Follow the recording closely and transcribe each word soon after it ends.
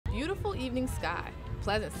beautiful evening sky,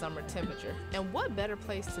 pleasant summer temperature, and what better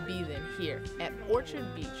place to be than here at Orchard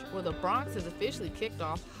Beach, where the Bronx has officially kicked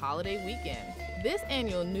off holiday weekend. This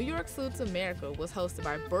annual New York Salute to America was hosted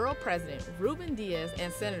by Borough President Ruben Diaz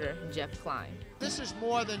and Senator Jeff Klein. This is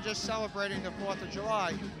more than just celebrating the 4th of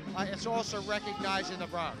July. It's also recognizing the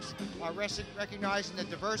Bronx, recognizing the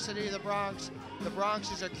diversity of the Bronx. The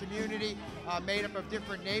Bronx is a community made up of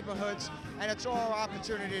different neighborhoods, and it's our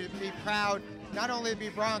opportunity to be proud, not only to be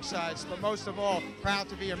Bronxites, but most of all, proud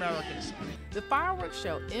to be Americans. The fireworks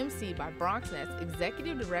show, emceed by BronxNet's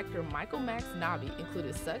Executive Director Michael Max Nobby,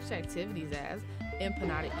 included such activities as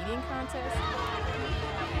empanada eating contest,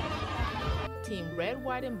 Team Red,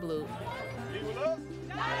 White, and Blue,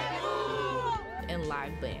 and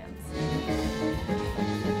live bands.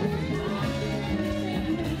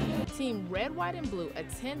 Team Red, White, and Blue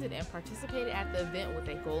attended and participated at the event with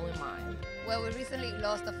a goal in mind. Well, we recently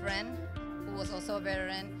lost a friend who was also a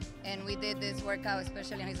veteran, and we did this workout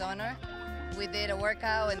especially in his honor. We did a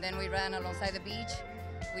workout and then we ran alongside the beach.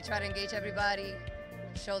 We tried to engage everybody,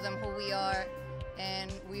 show them who we are,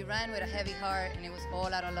 and we ran with a heavy heart, and it was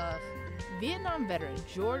all out of love. Vietnam veteran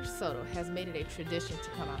George Soto has made it a tradition to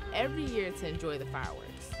come out every year to enjoy the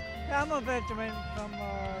fireworks. I'm a veteran from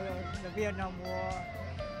the Vietnam War,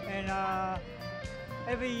 and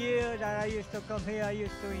every year that I used to come here, I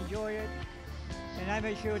used to enjoy it, and I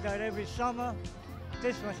make sure that every summer,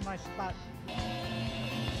 this was my spot.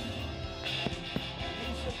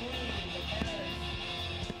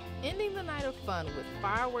 Ending the night of fun with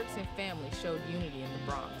fireworks and family showed unity in the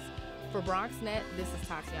Bronx. For BronxNet, this is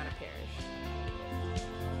Tatiana Parrish.